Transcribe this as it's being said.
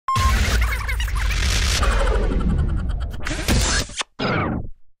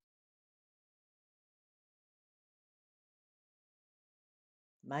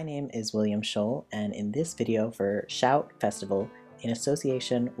My name is William Shoal, and in this video for Shout Festival, in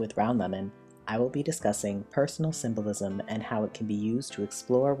association with Round Lemon, I will be discussing personal symbolism and how it can be used to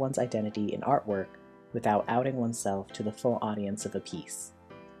explore one's identity in artwork without outing oneself to the full audience of a piece.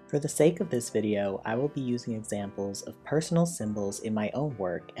 For the sake of this video, I will be using examples of personal symbols in my own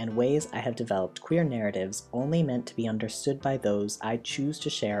work and ways I have developed queer narratives only meant to be understood by those I choose to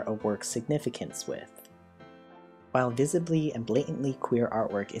share a work's significance with. While visibly and blatantly queer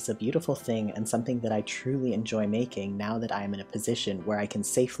artwork is a beautiful thing and something that I truly enjoy making now that I am in a position where I can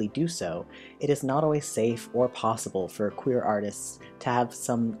safely do so, it is not always safe or possible for queer artists to have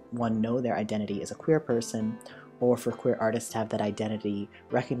someone know their identity as a queer person, or for queer artists to have that identity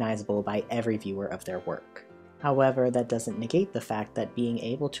recognizable by every viewer of their work. However, that doesn't negate the fact that being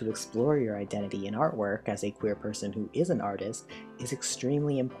able to explore your identity in artwork as a queer person who is an artist is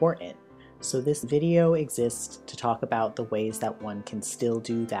extremely important. So this video exists to talk about the ways that one can still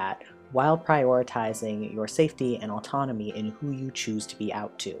do that while prioritizing your safety and autonomy in who you choose to be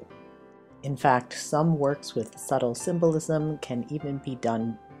out to. In fact, some works with subtle symbolism can even be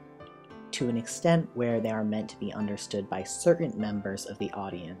done to an extent where they are meant to be understood by certain members of the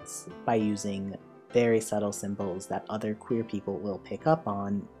audience by using very subtle symbols that other queer people will pick up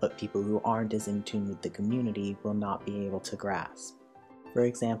on, but people who aren't as in tune with the community will not be able to grasp. For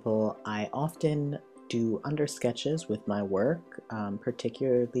example, I often do undersketches with my work,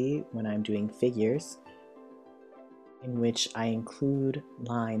 particularly when I'm doing figures, in which I include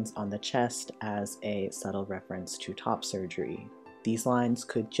lines on the chest as a subtle reference to top surgery. These lines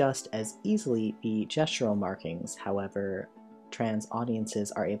could just as easily be gestural markings, however, trans audiences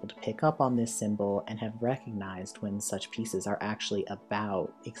are able to pick up on this symbol and have recognized when such pieces are actually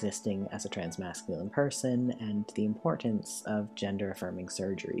about existing as a transmasculine person and the importance of gender-affirming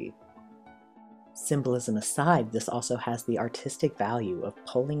surgery. Symbolism aside, this also has the artistic value of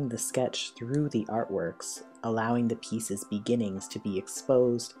pulling the sketch through the artworks, allowing the piece's beginnings to be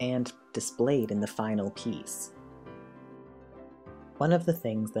exposed and displayed in the final piece. One of the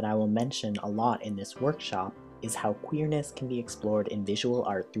things that I will mention a lot in this workshop is how queerness can be explored in visual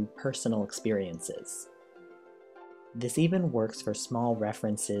art through personal experiences. This even works for small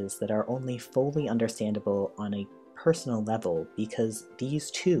references that are only fully understandable on a personal level because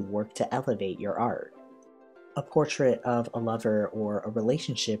these too work to elevate your art. A portrait of a lover or a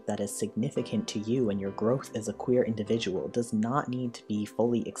relationship that is significant to you and your growth as a queer individual does not need to be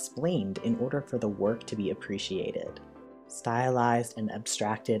fully explained in order for the work to be appreciated. Stylized and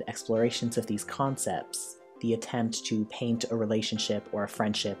abstracted explorations of these concepts, the attempt to paint a relationship or a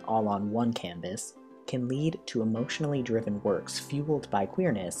friendship all on one canvas, can lead to emotionally driven works fueled by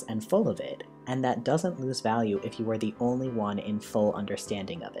queerness and full of it, and that doesn't lose value if you are the only one in full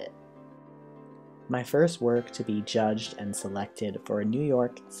understanding of it. My first work to be judged and selected for a New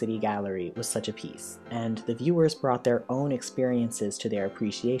York City gallery was such a piece, and the viewers brought their own experiences to their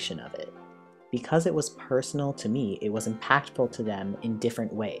appreciation of it. Because it was personal to me, it was impactful to them in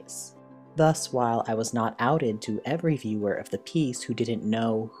different ways. Thus, while I was not outed to every viewer of the piece who didn't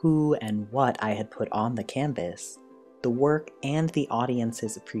know who and what I had put on the canvas, the work and the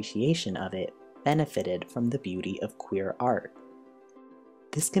audience's appreciation of it benefited from the beauty of queer art.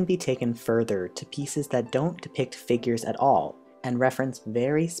 This can be taken further to pieces that don't depict figures at all and reference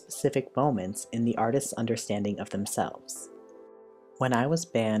very specific moments in the artist's understanding of themselves. When I was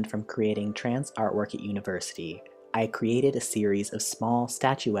banned from creating trans artwork at university, I created a series of small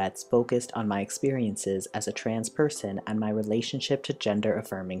statuettes focused on my experiences as a trans person and my relationship to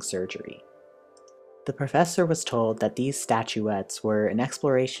gender-affirming surgery. The professor was told that these statuettes were an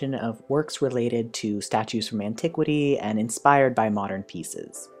exploration of works related to statues from antiquity and inspired by modern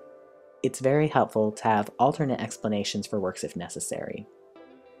pieces. It's very helpful to have alternate explanations for works if necessary.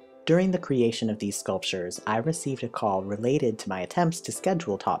 During the creation of these sculptures, I received a call related to my attempts to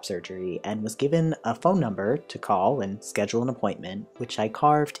schedule top surgery and was given a phone number to call and schedule an appointment, which I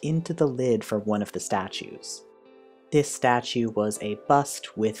carved into the lid for one of the statues. This statue was a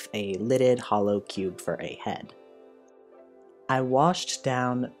bust with a lidded hollow cube for a head. I washed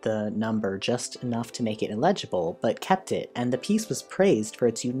down the number just enough to make it illegible, but kept it, and the piece was praised for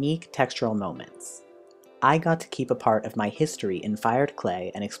its unique textural moments. I got to keep a part of my history in fired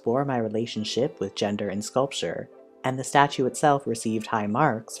clay and explore my relationship with gender in sculpture, and the statue itself received high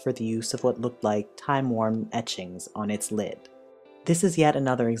marks for the use of what looked like time-worn etchings on its lid. This is yet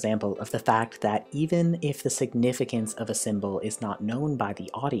another example of the fact that even if the significance of a symbol is not known by the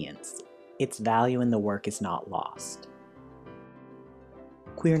audience, its value in the work is not lost.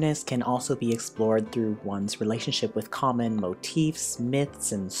 Queerness can also be explored through one's relationship with common motifs,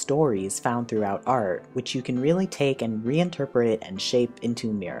 myths, and stories found throughout art, which you can really take and reinterpret it and shape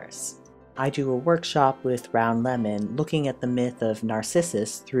into mirrors. I do a workshop with Round Lemon looking at the myth of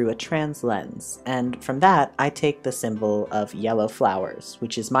Narcissus through a trans lens, and from that I take the symbol of yellow flowers,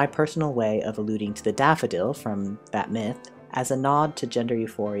 which is my personal way of alluding to the daffodil from that myth, as a nod to gender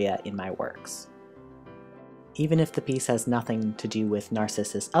euphoria in my works. Even if the piece has nothing to do with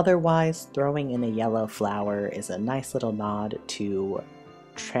Narcissus otherwise, throwing in a yellow flower is a nice little nod to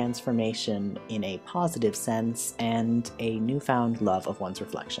transformation in a positive sense and a newfound love of one's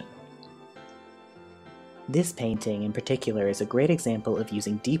reflection. This painting in particular is a great example of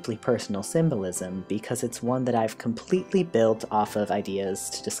using deeply personal symbolism because it's one that I've completely built off of ideas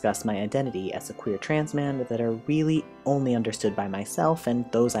to discuss my identity as a queer trans man that are really only understood by myself and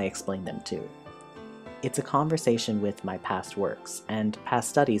those I explain them to. It's a conversation with my past works and past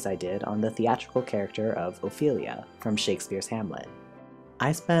studies I did on the theatrical character of Ophelia from Shakespeare's Hamlet.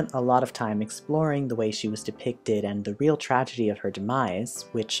 I spent a lot of time exploring the way she was depicted and the real tragedy of her demise,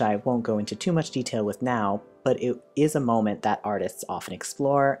 which I won't go into too much detail with now, but it is a moment that artists often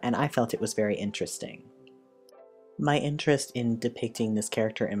explore, and I felt it was very interesting. My interest in depicting this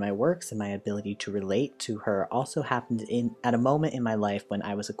character in my works and my ability to relate to her also happened at a moment in my life when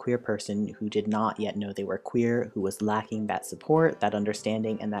I was a queer person who did not yet know they were queer, who was lacking that support, that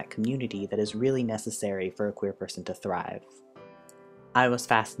understanding, and that community that is really necessary for a queer person to thrive. I was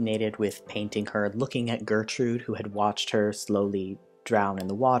fascinated with painting her looking at Gertrude, who had watched her slowly drown in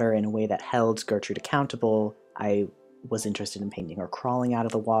the water in a way that held Gertrude accountable. I was interested in painting her crawling out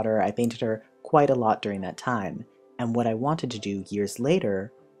of the water. I painted her quite a lot during that time. And what I wanted to do years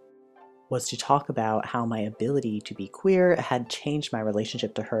later was to talk about how my ability to be queer had changed my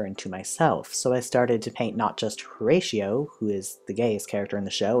relationship to her and to myself. So I started to paint not just Horatio, who is the gayest character in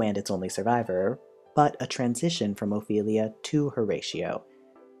the show and its only survivor, but a transition from Ophelia to Horatio.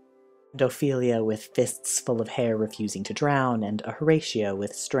 And Ophelia with fists full of hair refusing to drown, and a Horatio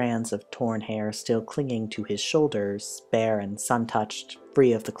with strands of torn hair still clinging to his shoulders, bare and sun-touched,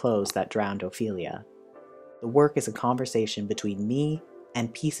 free of the clothes that drowned Ophelia. The work is a conversation between me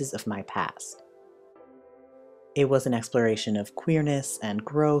and pieces of my past. It was an exploration of queerness and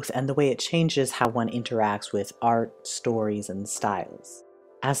growth and the way it changes how one interacts with art, stories, and styles.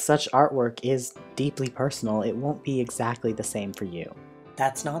 As such artwork is deeply personal, it won't be exactly the same for you.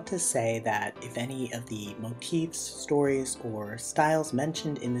 That's not to say that if any of the motifs, stories, or styles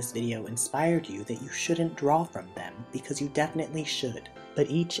mentioned in this video inspired you that you shouldn't draw from them, because you definitely should. But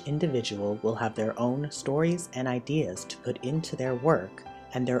each individual will have their own stories and ideas to put into their work,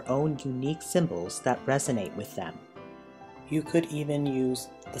 and their own unique symbols that resonate with them. You could even use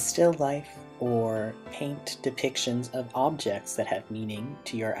the still life or paint depictions of objects that have meaning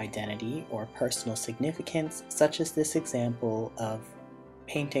to your identity or personal significance, such as this example of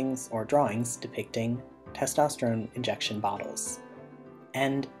paintings or drawings depicting testosterone injection bottles.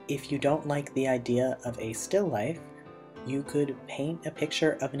 And if you don't like the idea of a still life, you could paint a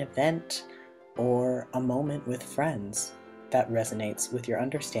picture of an event or a moment with friends that resonates with your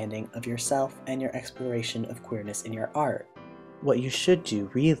understanding of yourself and your exploration of queerness in your art. What you should do,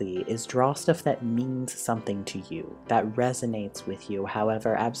 really, is draw stuff that means something to you, that resonates with you,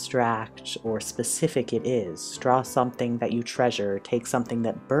 however abstract or specific it is. Draw something that you treasure, take something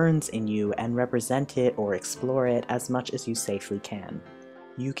that burns in you, and represent it or explore it as much as you safely can.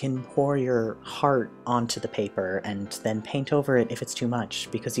 You can pour your heart onto the paper and then paint over it if it's too much,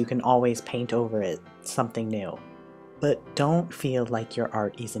 because you can always paint over it something new. But don't feel like your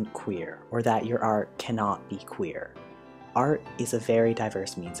art isn't queer, or that your art cannot be queer. Art is a very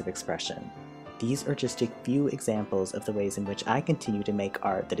diverse means of expression. These are just a few examples of the ways in which I continue to make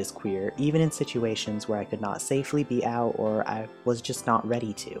art that is queer, even in situations where I could not safely be out or I was just not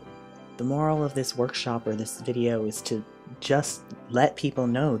ready to. The moral of this workshop or this video is to just let people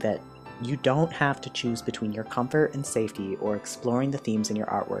know that you don't have to choose between your comfort and safety or exploring the themes in your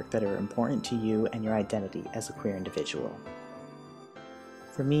artwork that are important to you and your identity as a queer individual.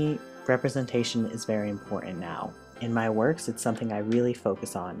 For me, representation is very important now. In my works, it's something I really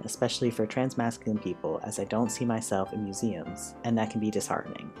focus on, especially for transmasculine people, as I don't see myself in museums, and that can be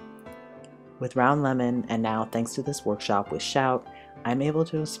disheartening. With Round Lemon, and now thanks to this workshop with Shout, I'm able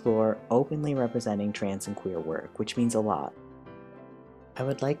to explore openly representing trans and queer work, which means a lot. I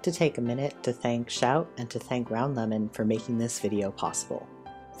would like to take a minute to thank Shout and to thank Round Lemon for making this video possible.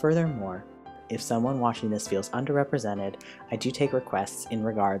 Furthermore, if someone watching this feels underrepresented, I do take requests in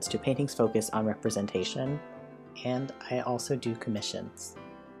regards to paintings focused on representation, and I also do commissions.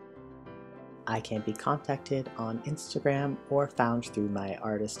 I can be contacted on Instagram or found through my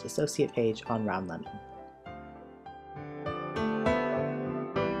artist associate page on Round Lemon.